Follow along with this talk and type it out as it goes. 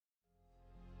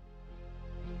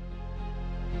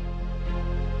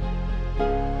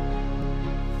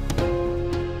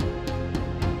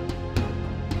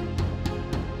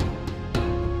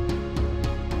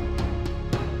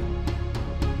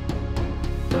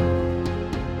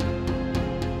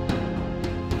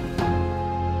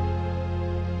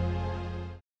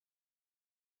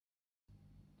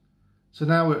So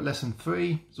now we're at lesson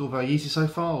 3. It's all very easy so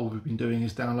far. All we've been doing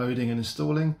is downloading and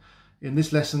installing. In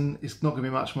this lesson, it's not going to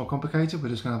be much more complicated. We're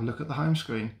just going to have a look at the home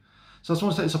screen. So I just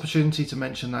want to take this opportunity to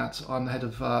mention that I'm the head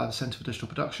of the Centre for Digital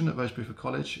Production at Wysiwyg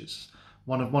College. It's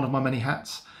one of my many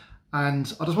hats.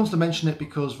 And I just wanted to mention it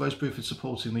because Wysiwyg is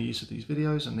supporting the use of these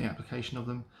videos and the application of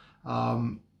them.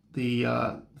 The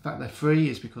fact they're free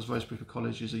is because Wysiwyg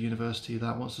College is a university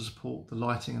that wants to support the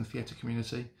lighting and theatre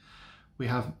community. We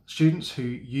have students who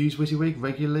use Wysiwyg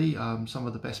regularly. Some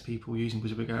of the best people using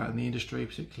Wysiwyg out in the industry,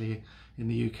 particularly in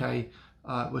the UK,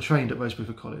 were trained at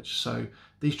Wysiwyg College. So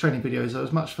these training videos are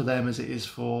as much for them as it is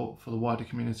for the wider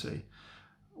community.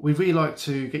 We'd really like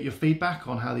to get your feedback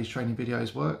on how these training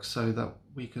videos work so that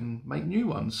we can make new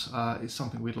ones. It's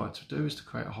something we'd like to do, is to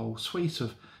create a whole suite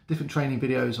of different training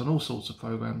videos on all sorts of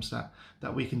programs that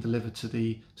we can deliver to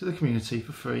the community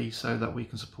for free so that we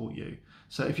can support you.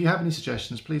 So if you have any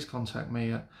suggestions, please contact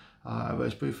me at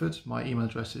Rose Bruford. My email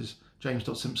address is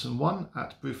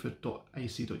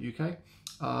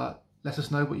james.simpson1@bruford.ac.uk. Let us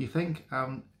know what you think,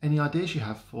 any ideas you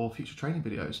have for future training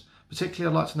videos.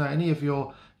 Particularly, I'd like to know any of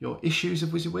your issues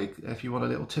with Wysiwyg. If you want a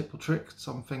little tip or trick,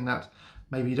 something that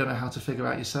maybe you don't know how to figure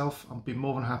out yourself, I'd be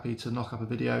more than happy to knock up a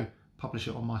video, publish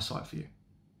it on my site for you.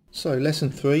 So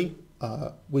lesson 3,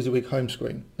 Wysiwyg home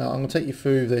screen. Now I'm going to take you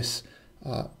through this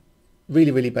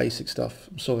really basic stuff.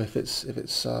 I'm sorry if it's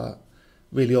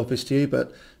really obvious to you,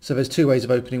 but so there's two ways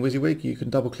of opening Wysiwyg. You can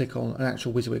double click on an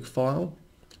actual Wysiwyg file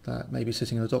that may be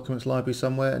sitting in a documents library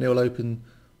somewhere, and it will open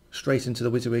straight into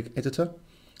the Wysiwyg editor.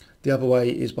 The other way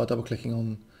is by double clicking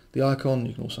on the icon.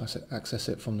 You can also access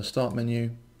it from the start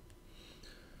menu,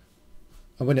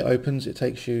 and when it opens it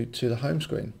takes you to the home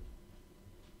screen.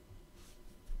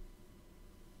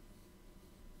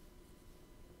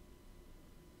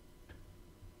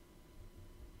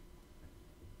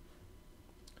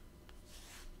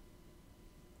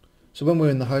 So when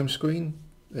we're in the home screen,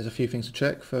 there's a few things to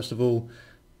check. First of all,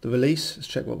 the release. Let's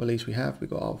check what release we have. We've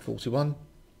got R41.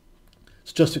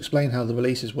 So just to explain how the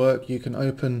releases work, you can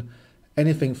open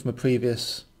anything from a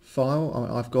previous file.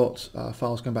 I've got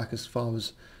files going back as far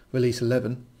as release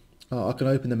 11. I can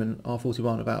open them in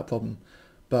R41 without a problem,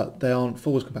 but they aren't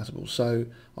forward compatible. So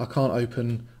I can't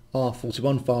open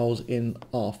R41 files in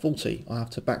R40. I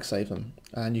have to backsave them,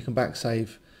 and you can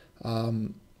backsave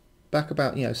back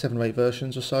about 7 or 8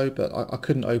 versions or so, but I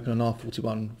couldn't open an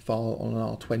R41 file on an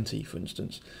R20, for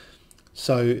instance.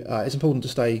 So it's important to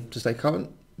stay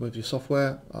current with your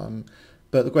software.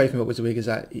 But the great thing about Wysiwyg is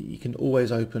that you can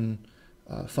always open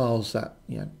files that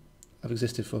have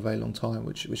existed for a very long time,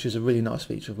 which is a really nice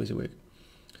feature of Wysiwyg.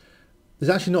 There's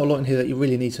actually not a lot in here that you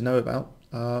really need to know about.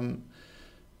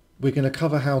 We're going to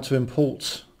cover how to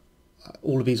import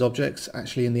all of these objects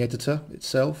actually in the editor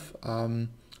itself.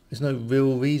 There's no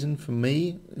real reason for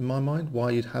me, in my mind,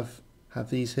 why you'd have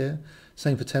these here.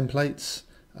 Same for templates.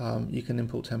 You can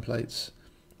import templates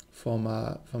from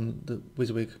the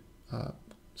Wysiwyg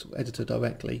sort of editor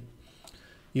directly.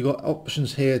 You've got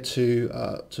options here to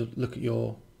look at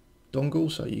your dongle,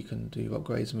 so you can do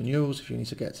upgrades and renewals if you need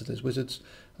to get to those wizards.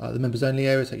 The members only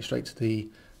area takes you straight to the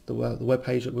web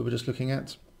page that we were just looking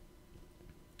at.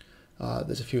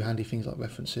 There's a few handy things like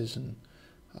references and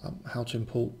how to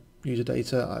import user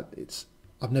data.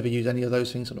 I've never used any of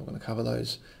those things, so I'm not going to cover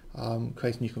those.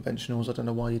 Creating new conventionals, I don't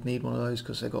know why you'd need one of those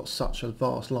because they've got such a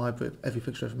vast library of every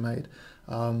fixture ever made.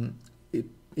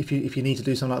 If you need to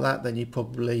do something like that, then you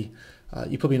probably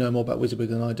know more about Wysiwyg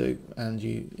than I do, and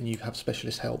you have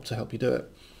specialist help to help you do it.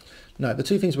 Now, the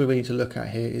two things we need to look at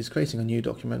here is creating a new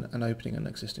document and opening an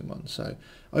existing one. So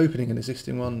opening an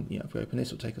existing one, if we open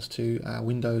this, it will take us to our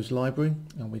Windows library,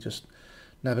 and we just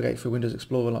navigate through Windows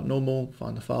Explorer like normal,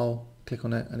 find the file, click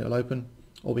on it, and it will open.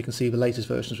 Or we can see the latest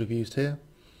versions we've used here.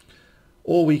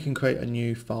 Or we can create a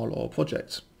new file or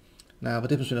project. Now, the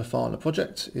difference between a file and a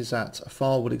project is that a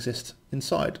file would exist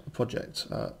inside a project.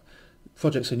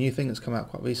 Project's a new thing that's come out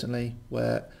quite recently,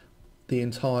 where the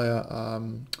entire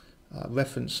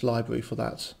reference library for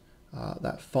that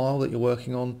file that you're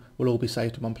working on will all be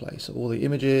saved in one place. So all the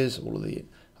images, all of the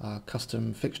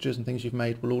custom fixtures and things you've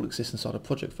made will all exist inside a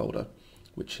project folder,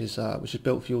 which is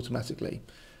built for you automatically.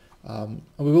 And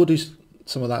we will do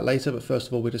some of that later, but first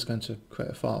of all we're just going to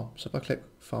create a file. So if I click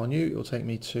File New, it will take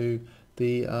me to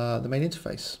the main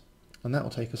interface, and that will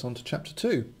take us on to Chapter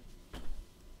 2.